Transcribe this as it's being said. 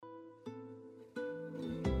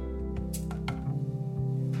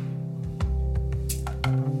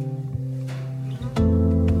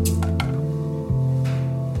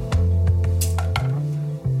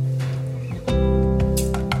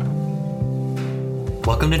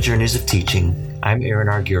Welcome to Journeys of Teaching. I'm Aaron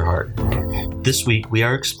R. Gearhart. This week, we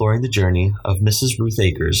are exploring the journey of Mrs. Ruth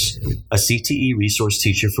Akers, a CTE resource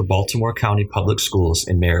teacher for Baltimore County Public Schools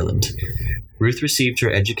in Maryland. Ruth received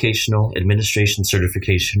her Educational Administration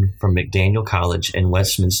certification from McDaniel College in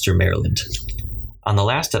Westminster, Maryland. On the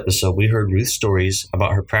last episode, we heard Ruth's stories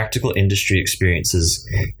about her practical industry experiences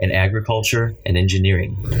in agriculture and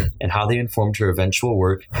engineering, and how they informed her eventual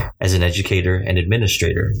work as an educator and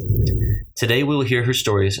administrator. Today, we will hear her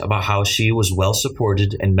stories about how she was well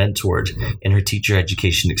supported and mentored in her teacher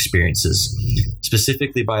education experiences,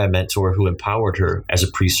 specifically by a mentor who empowered her as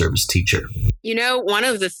a pre-service teacher. You know, one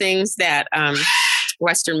of the things that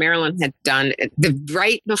Western Maryland had done,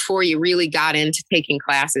 right before you really got into taking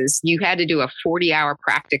classes, you had to do a 40-hour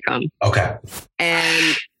practicum. Okay.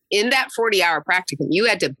 And in that 40-hour practicum, you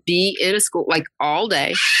had to be in a school like all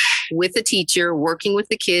day with a teacher, working with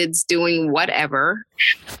the kids, doing whatever.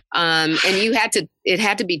 And it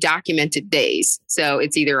had to be documented days. So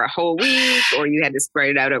it's either a whole week or you had to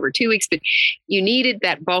spread it out over 2 weeks, but you needed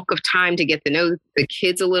that bulk of time to get to know the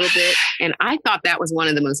kids a little bit. And I thought that was one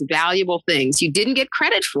of the most valuable things. You didn't get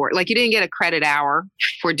credit for it. Like you didn't get a credit hour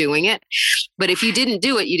for doing it. But if you didn't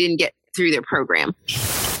do it, you didn't get through their program.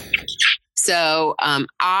 So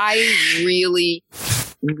I really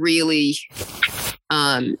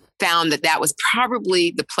found that was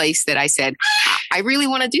probably the place that I said, I really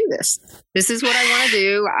want to do this. This is what I want to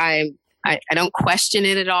do. I don't question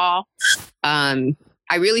it at all.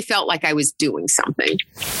 I really felt like I was doing something.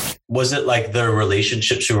 Was it like the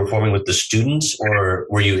relationships you were forming with the students, or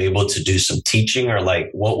were you able to do some teaching, or like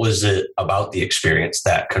what was it about the experience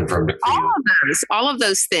that confirmed it for you? All of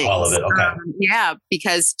those things. All of it. Okay. Yeah,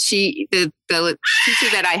 because the teacher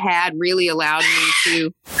that I had really allowed me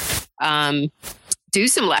to do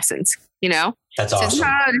some lessons, you know. That's awesome.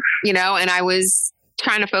 And I was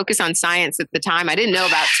trying to focus on science at the time. I didn't know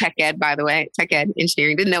about tech ed, by the way, tech ed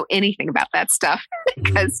engineering, didn't know anything about that stuff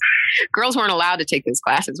because girls weren't allowed to take those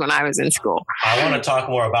classes when I was in school. I want to talk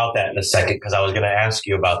more about that in a second because I was going to ask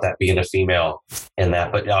you about that, being a female in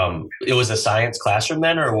that. But it was a science classroom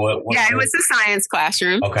then, or what? Yeah, it was a science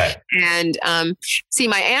classroom. Okay. And see,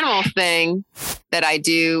 my animal thing that I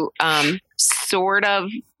do sort of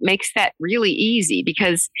makes that really easy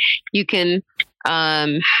because you can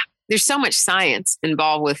there's so much science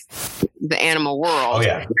involved with the animal world. Oh,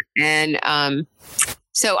 yeah. And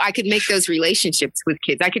so I could make those relationships with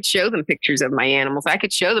kids. I could show them pictures of my animals. I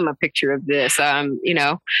could show them a picture of this.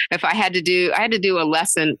 If I had to do a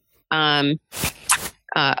lesson, a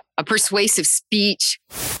persuasive speech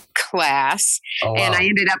class. Oh, wow. And I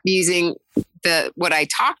ended up using what I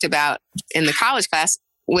talked about in the college class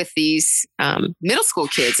with these middle school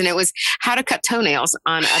kids. And it was how to cut toenails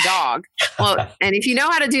on a dog. Well, and if you know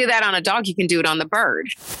how to do that on a dog, you can do it on the bird.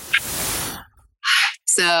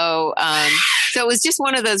 So it was just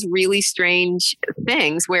one of those really strange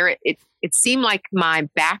things where it seemed like my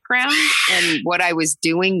background and what I was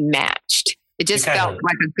doing matched. It just felt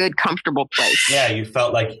like a good, comfortable place. Yeah, you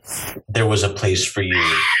felt like there was a place for you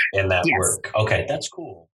in that work. Okay, that's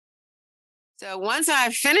cool. So once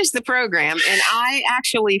I finished the program, and I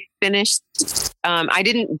actually finished, I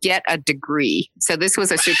didn't get a degree. So this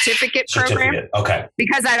was a certificate program. Okay.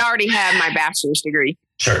 Because I'd already had my bachelor's degree.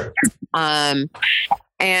 Sure. And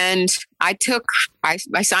I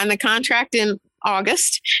signed the contract in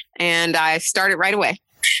August, and I started right away.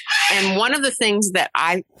 And one of the things that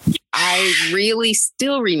I really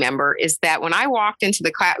still remember is that when I walked into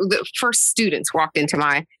the class, the first students walked into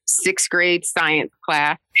my 6th grade science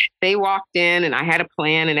class. They walked in and I had a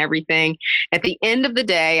plan and everything. At the end of the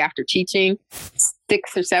day, after teaching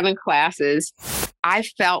 6 or 7 classes, I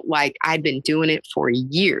felt like I'd been doing it for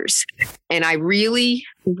years. And I really,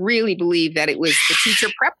 really believe that it was the teacher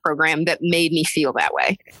prep program that made me feel that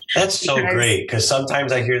way. That's so great, because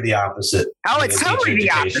sometimes I hear the opposite. Oh, it's totally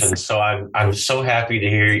the opposite. So I'm so happy to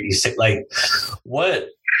hear you say, like, what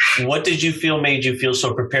did you feel made you feel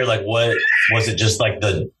so prepared? Like, what was it? Just like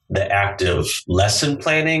the active lesson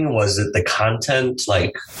planning? Was it the content?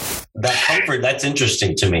 Like that comfort? That's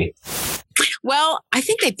interesting to me. Well, I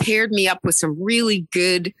think they paired me up with some really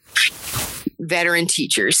good veteran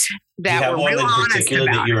teachers that were real honest. Do you have one in particular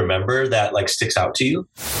that you remember that like sticks out to you?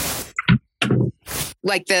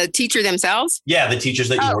 Like the teacher themselves? Yeah, the teachers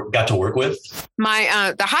that you got to work with.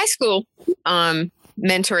 My the high school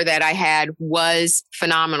mentor that I had was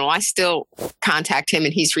phenomenal. I still contact him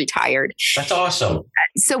and he's retired. That's awesome.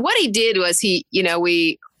 So what he did was he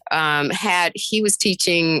was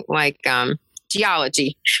teaching like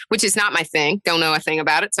geology, which is not my thing. Don't know a thing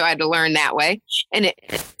about it. So I had to learn that way. And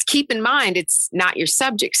keep in mind, it's not your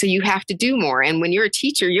subject. So you have to do more. And when you're a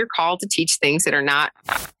teacher, you're called to teach things that are not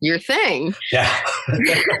your thing. Yeah.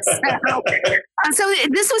 So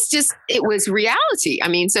this was just, it was reality. I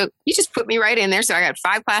mean, so he just put me right in there. So I got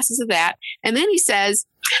 5 classes of that. And then he says,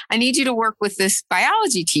 I need you to work with this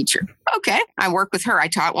biology teacher. Okay. I worked with her. I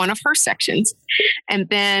taught one of her sections. And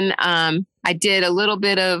then I did a little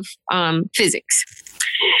bit of physics.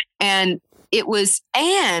 And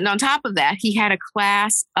on top of that, he had a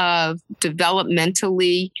class of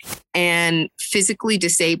developmentally and physically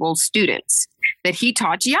disabled students that he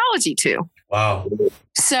taught geology to. Wow.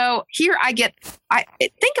 So here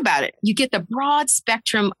think about it. You get the broad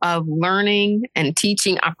spectrum of learning and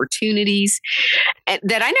teaching opportunities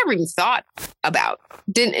that I never even thought about.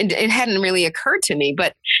 It hadn't really occurred to me.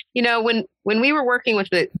 But, when we were working with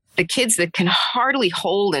the kids that can hardly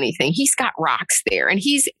hold anything, he's got rocks there and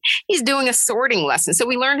he's doing a sorting lesson. So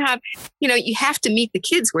we learn how, you have to meet the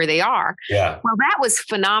kids where they are. Yeah. Well, that was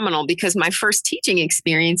phenomenal because my first teaching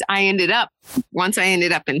experience, once I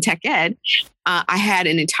ended up in tech ed, I had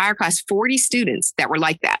an entire class, 40 students that were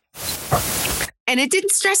like that. And it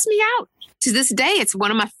didn't stress me out. To this day, it's one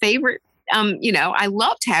of my favorite. I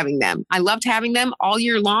loved having them. I loved having them all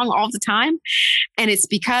year long, all the time. And it's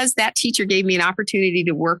because that teacher gave me an opportunity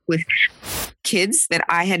to work with kids that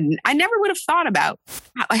I never would have thought about.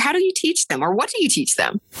 How do you teach them, or what do you teach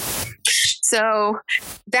them? So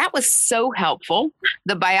that was so helpful.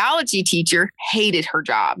 The biology teacher hated her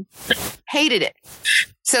job, hated it.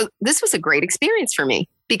 So this was a great experience for me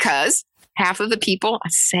because half of the people,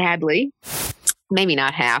 sadly, maybe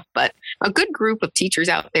not half, but a good group of teachers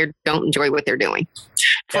out there don't enjoy what they're doing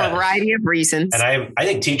for a variety of reasons. And I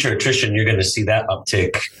think teacher attrition, you're going to see that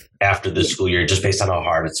uptick after the school year, just based on how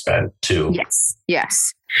hard it's been too.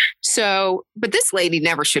 Yes. So, but this lady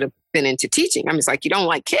never should have been into teaching. I'm just like, you don't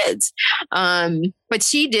like kids. But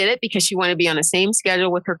she did it because she wanted to be on the same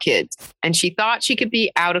schedule with her kids. And she thought she could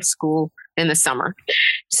be out of school in the summer.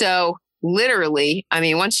 So literally,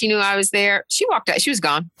 once she knew I was there, she walked out. She was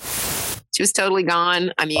gone. She was totally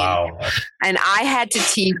gone. Wow. And I had to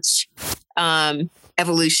teach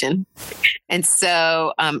evolution. And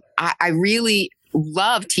so I really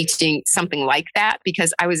love teaching something like that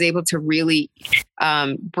because I was able to really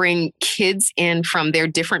bring kids in from their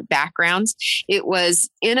different backgrounds. It was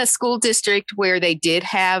in a school district where they did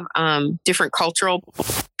have different cultural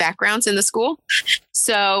backgrounds in the school.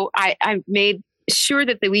 So I made sure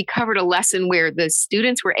that we covered a lesson where the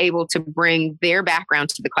students were able to bring their background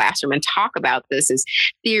to the classroom and talk about this as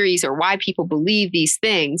theories or why people believe these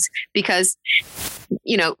things. Because,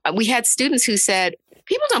 we had students who said,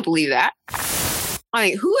 people don't believe that.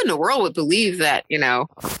 Who in the world would believe that,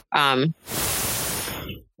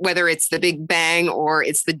 whether it's the Big Bang or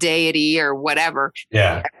it's the deity or whatever,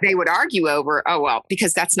 they would argue over,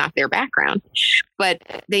 because that's not their background. But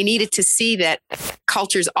they needed to see that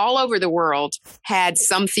cultures all over the world had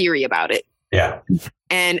some theory about it. Yeah.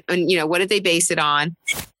 And what did they base it on?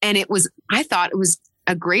 And I thought it was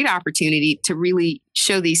a great opportunity to really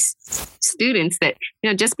show these students that,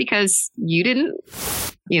 just because you didn't,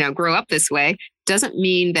 grow up this way doesn't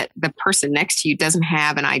mean that the person next to you doesn't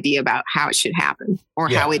have an idea about how it should happen or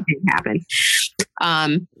how it did happen.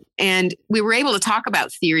 And we were able to talk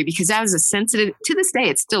about theory because that was to this day,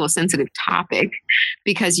 it's still a sensitive topic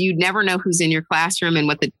because you never know who's in your classroom and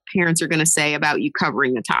what the parents are going to say about you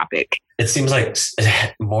covering the topic. It seems like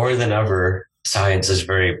more than ever, science is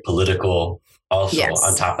very political also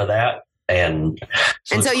on top of that. And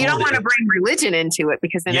so you don't want to bring religion into it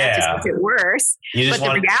because then that just makes it worse. But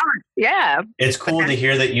the reality, it's cool to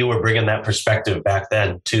hear that you were bringing that perspective back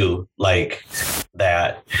then too, like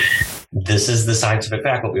that this is the scientific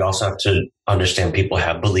fact, but we also have to understand people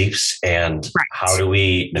have beliefs and how do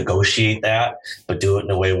we negotiate that, but do it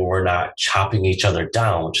in a way where we're not chopping each other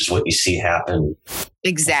down, which is what you see happen.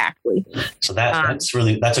 Exactly. So that's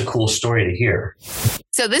a cool story to hear.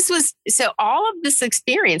 So all of this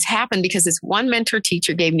experience happened because this one mentor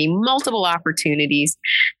teacher gave me multiple opportunities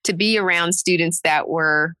to be around students that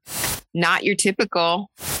were not your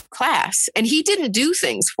typical class. And he didn't do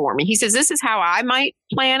things for me. He says, this is how I might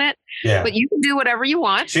plan it, but you can do whatever you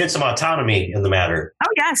want. She had some autonomy in the matter.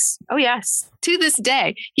 Oh, yes. To this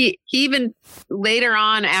day, he even later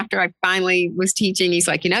on, after I finally was teaching, he's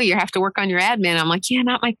like, you have to work on your admin. I'm like, yeah,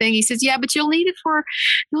 not my thing. He says, yeah, but you'll need it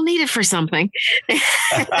for something.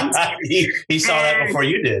 He saw that before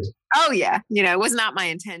you did. Oh, yeah. It was not my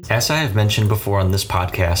intention. As I have mentioned before on this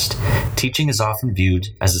podcast, teaching is often viewed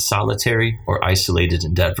as a solitary or isolated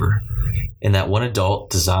endeavor, in that one adult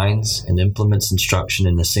designs and implements instruction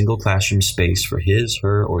in a single classroom space for his,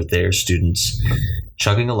 her, or their students,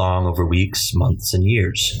 chugging along over weeks, months, and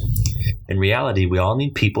years. In reality, we all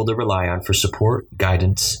need people to rely on for support,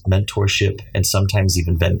 guidance, mentorship, and sometimes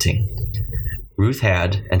even venting. Ruth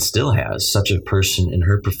had, and still has, such a person in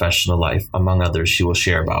her professional life, among others she will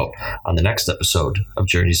share about on the next episode of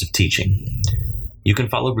Journeys of Teaching. You can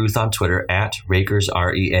follow Ruth on Twitter at Rakers,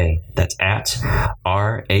 REA. That's at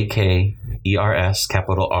RAKERS,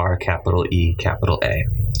 capital R, capital E, capital A.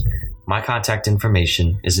 My contact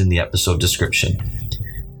information is in the episode description.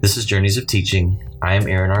 This is Journeys of Teaching. I am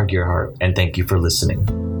Aaron R. Gearhart, and thank you for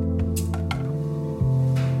listening.